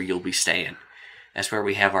campfires are, where you'll be staying. That's where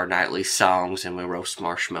we have our nightly songs, and we roast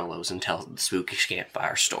marshmallows and tell spooky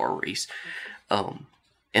campfire stories. And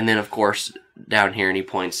then, of course, down here, and he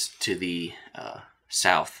points to the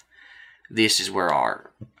south. This is where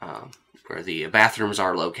where the bathrooms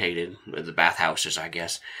are located, the bathhouses, I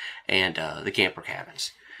guess, and the camper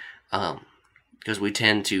cabins. Because we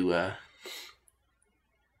tend to,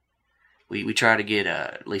 we try to get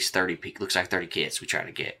at least 30 looks like 30 kids we try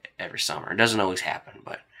to get every summer. It doesn't always happen,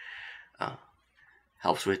 but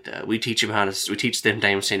helps with, we teach them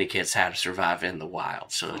Dame Cindy kids how to survive in the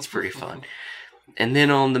wild, so it's pretty fun. And then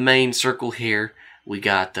on the main circle here, we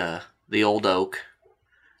got the old oak.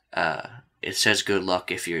 It says good luck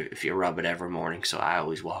if you rub it every morning, so I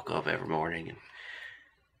always walk up every morning and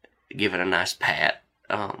give it a nice pat.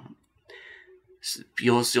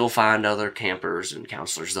 You'll still find other campers and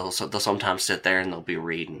counselors. They'll sometimes sit there and they'll be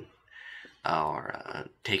reading or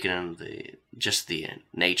taking in the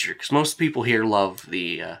nature, because most people here love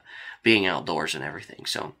the being outdoors and everything.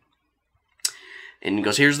 So, and he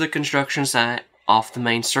goes, here's the construction site off the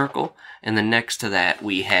main circle, and then next to that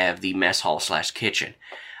we have the mess hall / kitchen.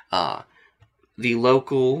 The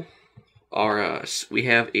local we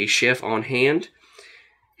have a chef on hand.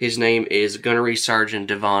 His name is Gunnery Sergeant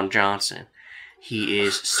Devon Johnson. He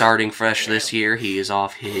is starting fresh this year. He is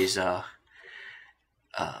off his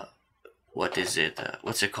what is it?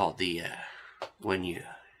 What's it called? When you're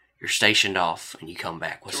stationed off and you come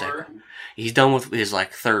back. What's tour? That? He's done with his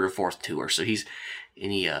like third or fourth tour. So he's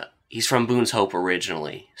from Boone's Hope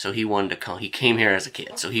originally. So he wanted to come. He came here as a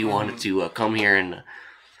kid. So he wanted to come here, and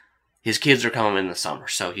his kids are coming in the summer.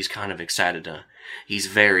 So he's kind of excited to. He's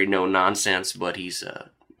very no nonsense, but he's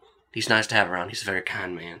nice to have around. He's a very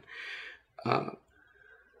kind man.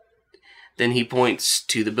 Then he points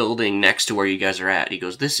to the building next to where you guys are at. He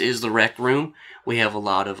goes, this is the rec room. We have a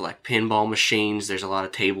lot of like pinball machines. There's a lot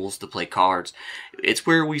of tables to play cards. It's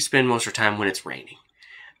where we spend most of our time when it's raining.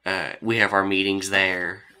 We have our meetings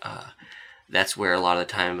there. That's where a lot of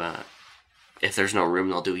the time, if there's no room,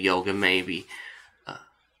 they'll do yoga maybe.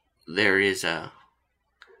 There is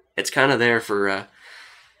it's kind of there for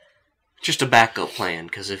just a backup plan,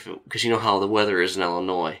 because you know how the weather is in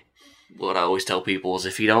Illinois. What I always tell people is,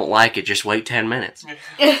 if you don't like it, just wait 10 minutes.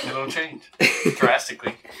 It'll change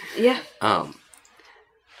drastically. Yeah.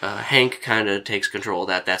 Hank kind of takes control of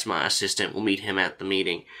that. That's my assistant. We'll meet him at the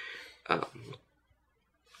meeting.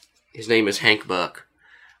 His name is Hank Buck.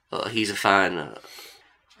 He's a fine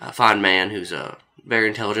man who's very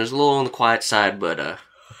intelligent. He's a little on the quiet side, but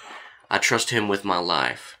I trust him with my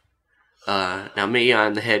life. Now me,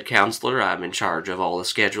 I'm the head counselor. I'm in charge of all the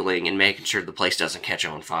scheduling and making sure the place doesn't catch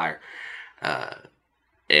on fire.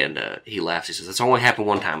 And he laughs. He says, "That's only happened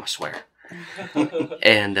one time, I swear."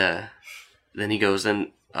 And then he goes,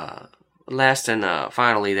 then last and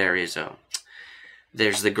finally there's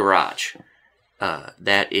the garage.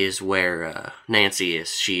 That is where Nancy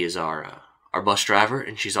is. She is our bus driver,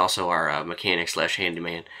 and she's also our mechanic /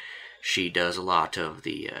 handyman. She does a lot of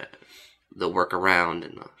the work around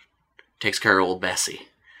and takes care of old Bessie,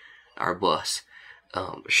 our bus.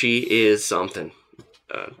 She is something.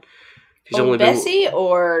 She's old only Bessie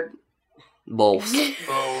or both.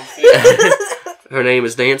 Both. Her name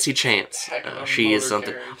is Nancy Chance. Heck of a She is motor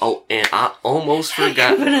something. carriage. Oh, and I almost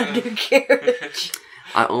forgot. An undercarriage.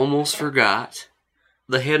 I almost forgot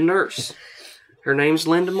the head nurse. Her name's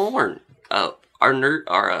Linda Moore.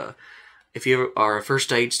 If you ever, our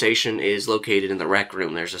first aid station is located in the rec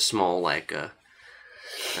room. There's a small a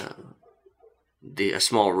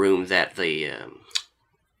small room that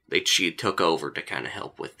she took over to kind of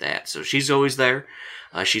help with that. So she's always there.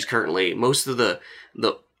 She's currently most of the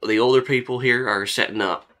older people here are setting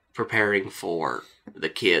up, preparing for the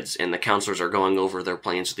kids, and the counselors are going over their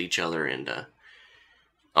plans with each other and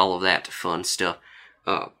all of that fun stuff.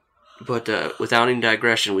 But without any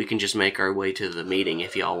digression, we can just make our way to the meeting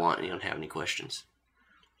if y'all want and you don't have any questions.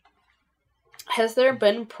 Has there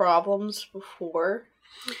been problems before?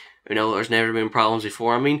 There's never been problems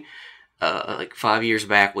before. I mean, like 5 years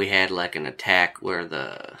back, we had like an attack where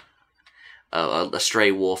a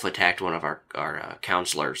stray wolf attacked one of our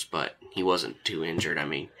counselors, but he wasn't too injured. I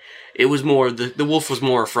mean, it was more, the wolf was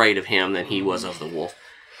more afraid of him than he was of the wolf.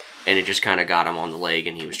 And it just kind of got him on the leg,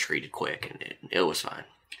 and he was treated quick, and it was fine.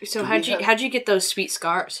 So how'd you get those sweet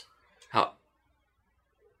scars?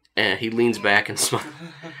 And he leans back and smiles.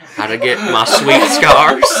 How'd I get my sweet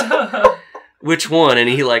scars? Which one? And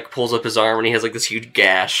he like pulls up his arm, and he has like this huge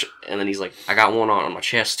gash, and then he's like, I got one on my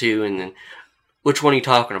chest too. And then, which one are you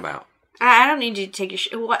talking about? I don't need you to take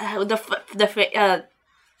your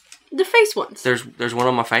the face ones. There's one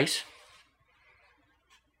on my face.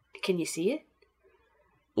 Can you see it?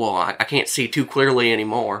 Well, I can't see too clearly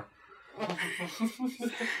anymore.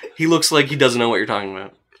 He looks like he doesn't know what you're talking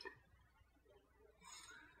about.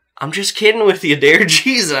 I'm just kidding with you, dear.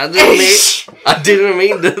 Jesus, I didn't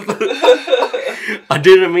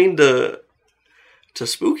mean to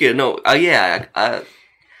spook you. No, yeah,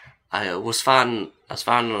 I was finding a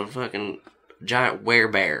fucking giant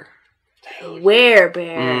werebear.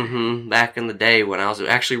 Werebear. Back in the day when I was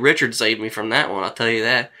actually Richard saved me from that one. I'll tell you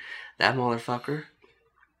that motherfucker.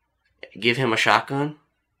 Give him a shotgun.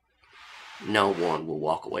 No one will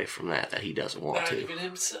walk away from that he doesn't want to. Not even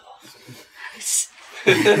himself.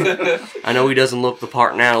 I know he doesn't look the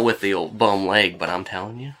part now with the old bum leg, but I'm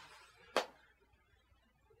telling you,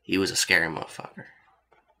 he was a scary motherfucker.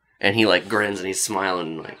 And he like grins and he's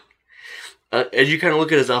smiling like. As you kind of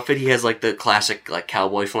look at his outfit, he has like the classic like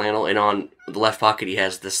cowboy flannel, and on the left pocket he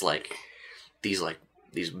has this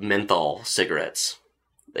these menthol cigarettes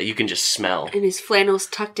that you can just smell. And his flannel's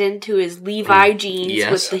tucked into his Levi jeans yes.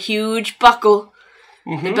 with the huge buckle,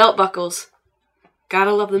 the belt buckles.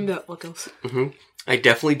 Gotta love them belt buckles. I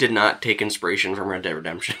definitely did not take inspiration from Red Dead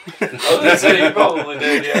Redemption. That's what you probably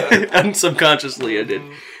did, yeah. And subconsciously I did.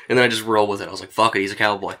 And then I just rolled with it. I was like, fuck it, he's a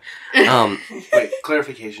cowboy. Wait,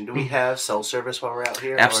 clarification. Do we have cell service while we're out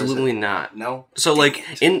here? Absolutely not. No? So,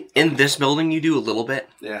 like, in this building, you do a little bit.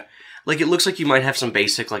 Yeah. Like, it looks like you might have some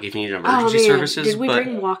basic, like, if you need emergency services. Did we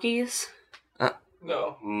bring walkies?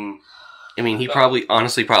 No. I mean, he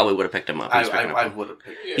honestly probably would have picked him up. I would have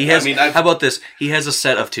picked him. He has, how about this? He has a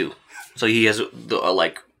set of 2. So he has,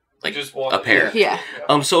 Just one, a pair. Yeah.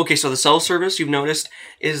 So the cell service, you've noticed,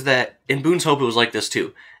 is that in Boone's Hope it was like this,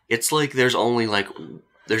 too. It's like there's only,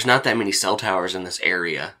 there's not that many cell towers in this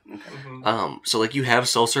area. So, like, you have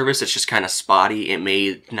cell service, it's just kind of spotty. It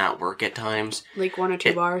may not work at times. Like 1 or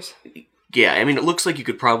 2 bars? Yeah, I mean, it looks like you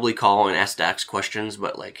could probably call and ask Dax questions,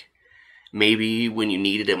 but, like, maybe when you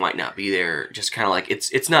need it, it might not be there. Just kind of like,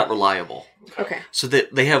 it's not reliable. Okay. So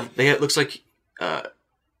that they have looks like,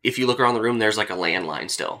 if you look around the room, there's, like, a landline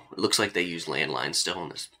still. It looks like they use landlines still in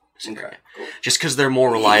this area. Cool. Just because they're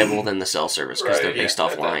more reliable than the cell service, because they're based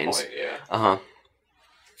off lines. Point,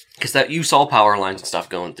 Because you saw power lines and stuff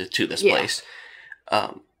going to this place.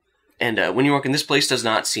 And when you walk in, this place does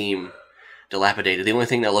not seem dilapidated. The only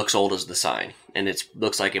thing that looks old is the sign, and it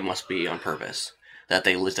looks like it must be on purpose that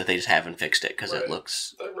they just haven't fixed it because it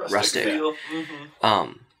looks rustic.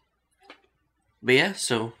 But yeah,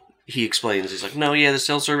 so he explains. He's like, "No, yeah, the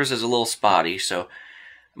cell service is a little spotty, so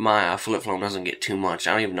my flip phone doesn't get too much.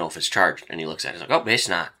 I don't even know if it's charged." And he looks at it. He's like, "Oh, it's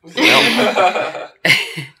not."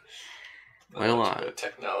 Well,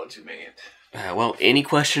 technology man. Well, any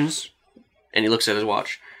questions? And he looks at his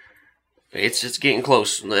watch. It's getting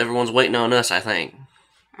close. Everyone's waiting on us, I think.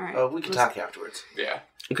 All right. We can talk afterwards. Yeah.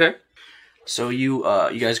 Okay. So you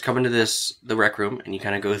guys come into the rec room, and you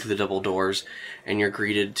kind of go through the double doors, and you're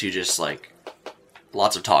greeted to just like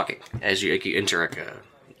lots of talking as you enter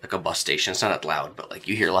like a bus station. It's not that loud, but like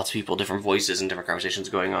you hear lots of people, different voices, and different conversations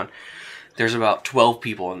going on. There's about 12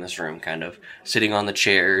 people in this room, kind of sitting on the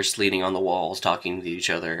chairs, leaning on the walls, talking to each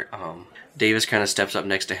other. Davis kind of steps up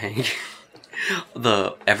next to Hank.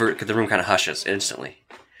 The room kind of hushes instantly,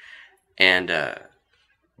 and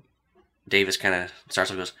Davis kind of starts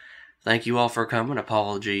and goes, "Thank you all for coming.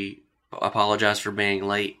 Apologize for being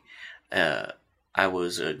late. I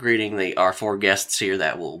was greeting our 4 guests here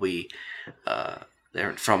that will be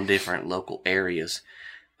they're from different local areas.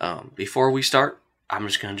 Before we start, I'm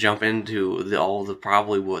just going to jump into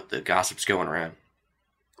probably what the gossip's going around.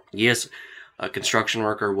 Yes, a construction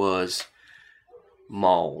worker was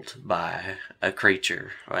mauled by a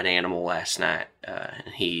creature or an animal last night,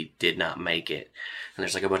 and he did not make it. And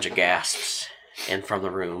there's like a bunch of gasps in from the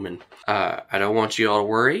room, and I don't want you all to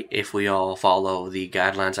worry. If we all follow the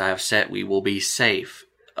guidelines I have set, we will be safe.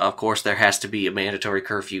 Of course, there has to be a mandatory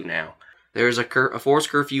curfew now. There's a forced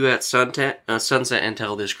curfew at sunset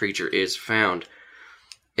until this creature is found.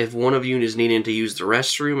 If one of you is needing to use the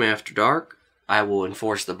restroom after dark, I will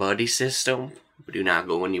enforce the buddy system. Do not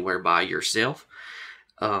go anywhere by yourself.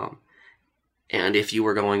 And if you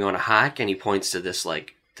were going on a hike," and he points to this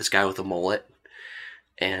guy with a mullet,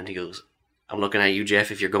 and he goes, "I'm looking at you,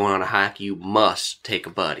 Jeff. If you're going on a hike, you must take a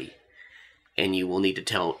buddy. And you will need to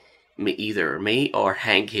tell either me or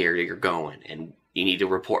Hank here that you're going. And you need to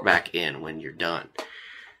report back in when you're done."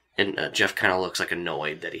 And Jeff kind of looks like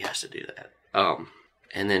annoyed that he has to do that.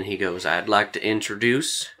 And then he goes, "I'd like to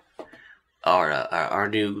introduce our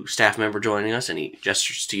new staff member joining us." And he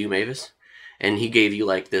gestures to you, Mavis. And he gave you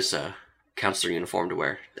like this counselor uniform to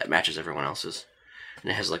wear that matches everyone else's.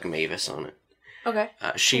 And it has like Mavis on it. Okay.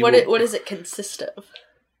 What does it consist of?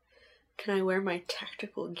 Can I wear my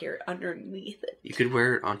tactical gear underneath it? You could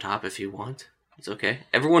wear it on top if you want. It's okay.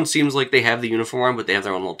 Everyone seems like they have the uniform on, but they have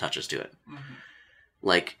their own little touches to it. Mm-hmm.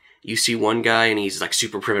 Like, you see one guy and he's like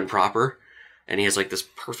super prim and proper, and he has like this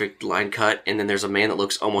perfect line cut, and then there's a man that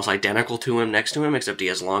looks almost identical to him next to him, except he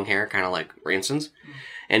has long hair, kind of like Ranson's,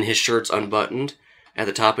 and his shirt's unbuttoned at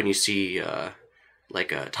the top, and you see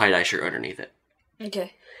like a tie-dye shirt underneath it.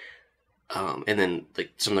 Okay. And then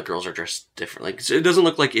like some of the girls are dressed different. Like, so it doesn't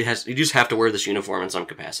look like you just have to wear this uniform in some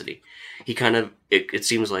capacity. He kind of, it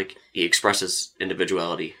seems like he expresses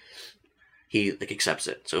individuality. He like accepts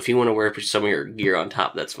it. So if you want to wear some of your gear on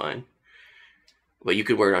top, that's fine. But you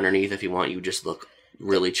could wear it underneath if you want. You just look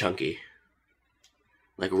really chunky.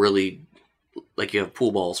 Like really, like you have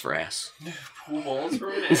pool balls for ass. Pool balls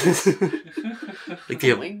for ass? Like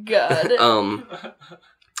oh my god.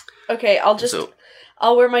 Okay,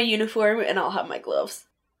 I'll wear my uniform and I'll have my gloves.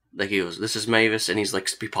 Like he goes, "This is Mavis," and he's like,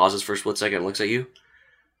 he pauses for a split second and looks at you.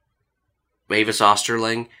 Mavis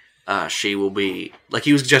Osterling, she will be, like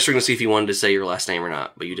he was gesturing to see if you wanted to say your last name or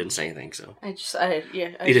not, but you didn't say anything, so. I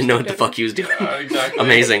you didn't know what the fuck he was doing. Exactly.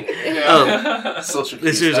 Amazing. Yeah. Social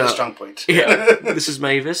cues, not a strong point. Yeah, this is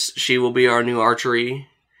Mavis. She will be our new archery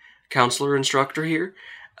counselor instructor here.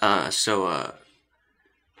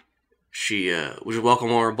 She would you welcome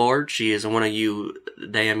her aboard. She is one of you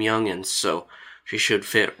damn youngins, so she should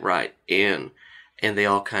fit right in. And they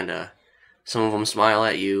all kind of, some of them smile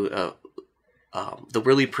at you. The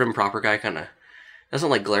really prim proper guy kind of doesn't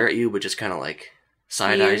like glare at you, but just kind of like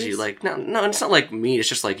side eyes you. Like no, it's not like mean. It's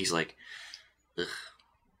just like he's like, ugh.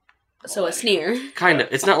 So a sneer. Kind of.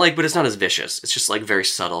 It's not like, but it's not as vicious. It's just like very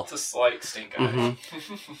subtle. It's a slight stink eye.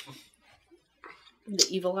 Mm-hmm. The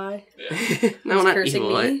evil eye? Yeah. No, not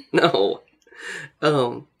evil eye. No.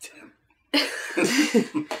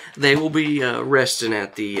 They will be resting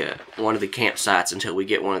at the one of the campsites until we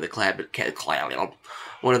get one of the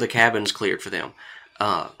cabins cleared for them.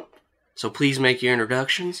 So please make your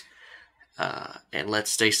introductions, and let's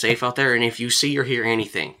stay safe out there. And if you see or hear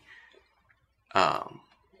anything,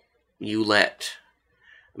 you let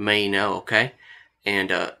May know, okay?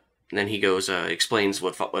 And then he goes, explains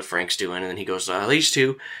what Frank's doing, and then he goes, these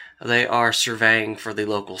two, they are surveying for the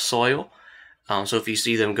local soil. So if you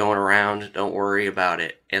see them going around, don't worry about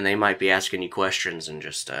it. And they might be asking you questions, and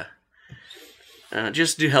just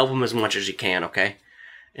do help them as much as you can, okay?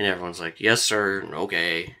 And everyone's like, yes, sir,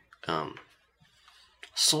 okay.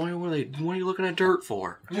 Soil, what are you looking at dirt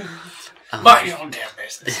for? Mind your own damn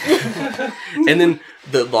business. And then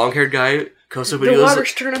the long-haired guy goes up and the goes,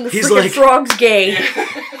 water's turning the freaking frogs gay.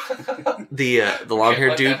 The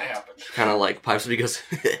long-haired dude kind of like pipes up. He goes,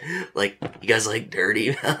 like, you guys like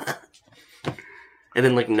dirty? And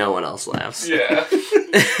then like no one else laughs. Yeah.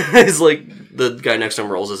 It's like the guy next to him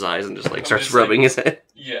rolls his eyes and just like starts rubbing his head.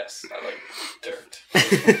 Yes, I like dirt.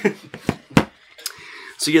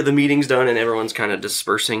 So yeah, the meeting's done and everyone's kind of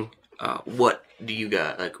dispersing. What do you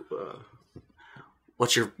got? Like,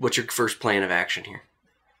 what's your first plan of action here?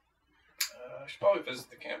 I should probably visit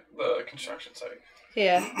the construction site.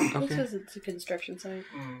 Yeah, okay. This is a construction site.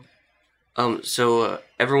 So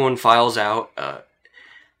everyone files out.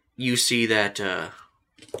 You see that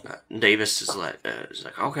Davis is like,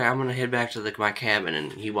 okay, I'm gonna head back to my cabin,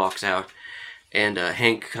 and he walks out, And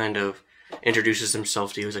Hank kind of introduces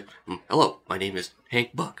himself to you. He's like, "Hello, my name is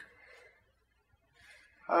Hank Buck.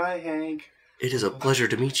 Hi, Hank. It is a pleasure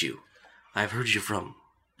to meet you. I've heard you from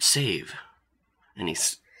Save." And he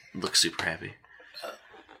looks super happy.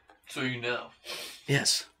 So you know.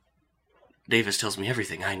 "Yes. Davis tells me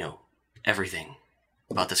everything I know. Everything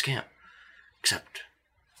about this camp. Except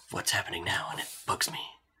what's happening now, and it bugs me.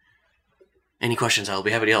 Any questions, I'll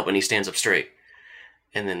be happy to help." And he stands up straight.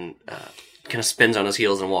 And then kind of spins on his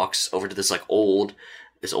heels and walks over to this old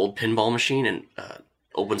pinball machine and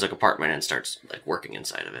opens a compartment and starts working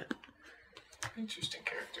inside of it. Interesting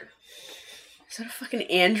character. Is that a fucking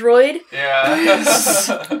android?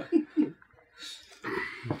 Yeah.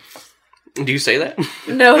 Do you say that?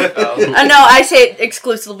 No. No, I say it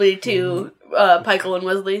exclusively to Pikel and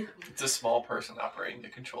Wesley. It's a small person operating the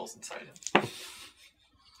controls inside him.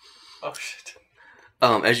 Oh shit.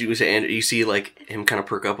 As you say, and you see him kind of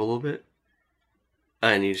perk up a little bit,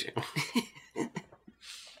 and you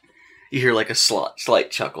hear a slight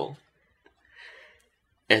chuckle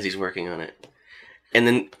as he's working on it, and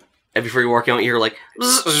then before you walk out, you hear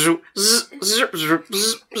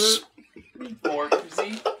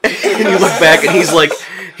and you look back, and he's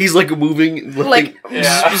moving,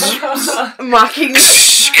 Yeah. mocking.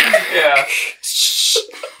 Yeah.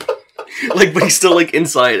 but he's still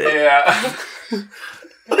inside it. Yeah.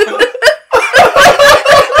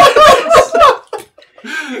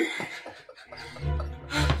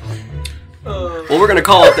 Well, we're gonna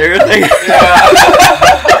call it there.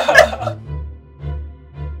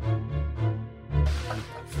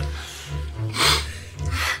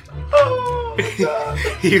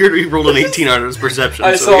 He rolled an 18 on his perception,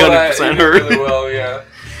 I so saw he that. 100% You heard. did really well, yeah.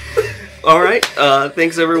 Alright,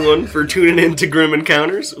 thanks everyone for tuning in to Grim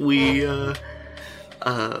Encounters. We had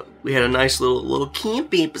a nice little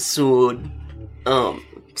camp episode.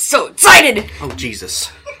 So excited! Oh,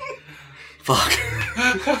 Jesus. Fuck.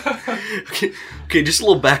 Okay, just a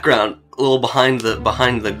little background, a little behind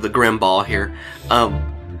the Grim ball here.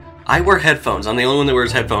 I wear headphones. I'm the only one that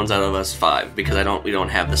wears headphones out of us 5 because we don't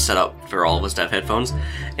have the setup for all of us to have headphones.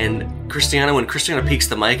 And when Christiana peeks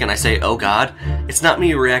the mic and I say, "Oh God," it's not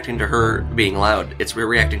me reacting to her being loud. It's we're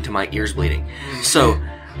reacting to my ears bleeding. So,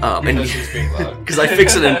 Because she's being loud. because I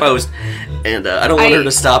fix it in post, and I don't want her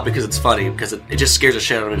to stop because it's funny because it just scares the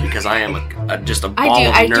shit out of me because I am just a ball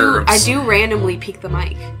of nerves. I do randomly peek the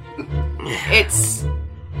mic. It's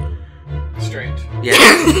Strange. Yeah.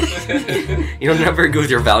 You're not very good with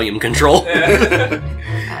your volume control.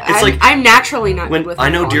 I'm naturally not when good with I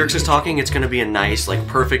know my volume Dirks is talking, it's going to be a nice,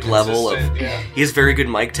 perfect level of. Yeah. He has very good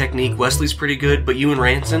mic technique. Wesley's pretty good, but you and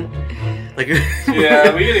Ranson,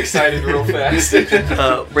 Yeah, we get excited real fast.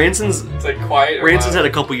 Ranson's It's quiet. Ranson's had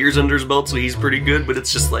a couple years under his belt, so he's pretty good. But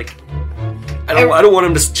it's just I don't want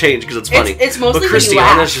him to change because it's funny. It's mostly but when you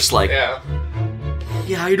Christiana's laugh. just Yeah.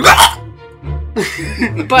 yeah, how you doing?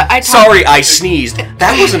 But I talk, Sorry, I sneezed.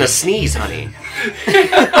 That wasn't a sneeze, honey.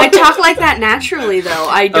 I talk like that naturally, though.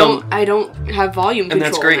 I don't have volume control And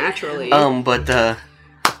that's great. naturally. But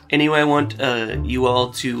anyway, I want you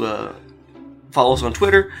all to follow us on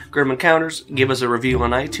Twitter, Grim Encounters. Give us a review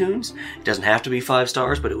on iTunes. It doesn't have to be 5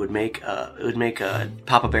 stars, but it would make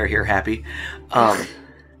Papa Bear here happy.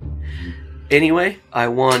 Anyway, I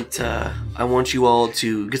want you all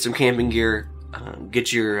to get some camping gear.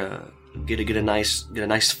 Get a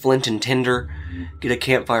nice flint and tinder. Get a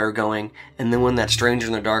campfire going, and then when that stranger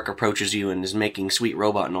in the dark approaches you and is making sweet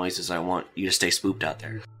robot noises, I want you to stay spooked out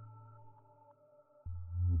there.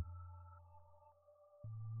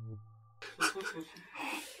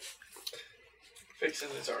 Fixing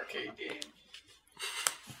this arcade game.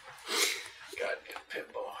 Goddamn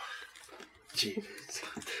pinball. Jeez.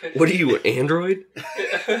 What are you, an android?